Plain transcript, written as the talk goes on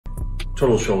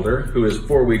total shoulder, who is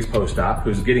 4 weeks post-op,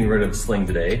 who's getting rid of the sling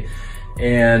today.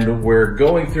 And we're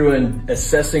going through and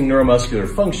assessing neuromuscular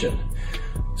function.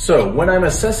 So when I'm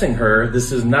assessing her,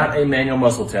 this is not a manual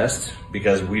muscle test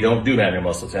because we don't do manual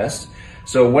muscle tests.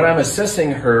 So when I'm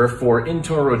assessing her for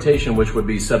internal rotation, which would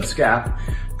be subscap,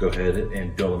 go ahead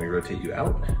and don't let me rotate you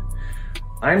out.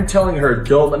 I'm telling her,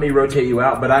 don't let me rotate you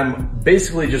out, but I'm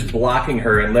basically just blocking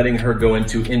her and letting her go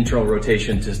into internal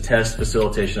rotation to test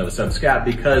facilitation of a subscap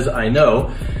because I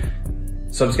know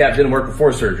subscap didn't work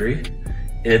before surgery.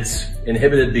 It's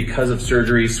inhibited because of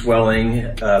surgery,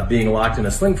 swelling, being locked in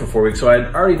a sling for 4 weeks. So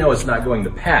I already know it's not going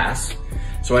to pass.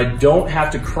 So I don't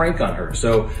have to crank on her.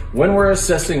 So when we're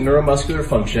assessing neuromuscular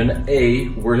function,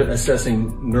 we're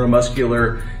assessing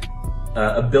neuromuscular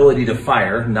ability to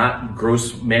fire, not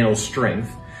gross manual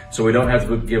strength. So we don't have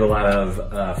to give a lot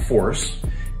of force.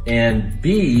 And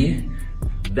B,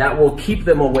 that will keep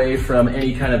them away from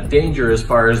any kind of danger as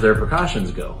far as their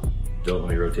precautions go. Don't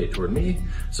let me rotate toward me.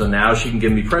 So now she can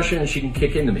give me pressure and she can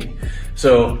kick into me.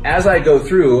 So as I go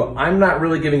through, I'm not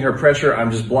really giving her pressure. I'm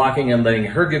just blocking and letting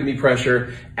her give me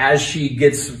pressure. As she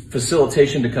gets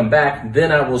facilitation to come back,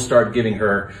 then I will start giving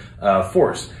her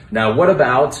force. Now, what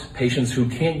about patients who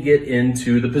can't get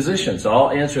into the position? So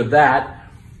I'll answer that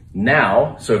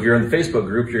now. So if you're in the Facebook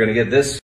group, you're gonna get this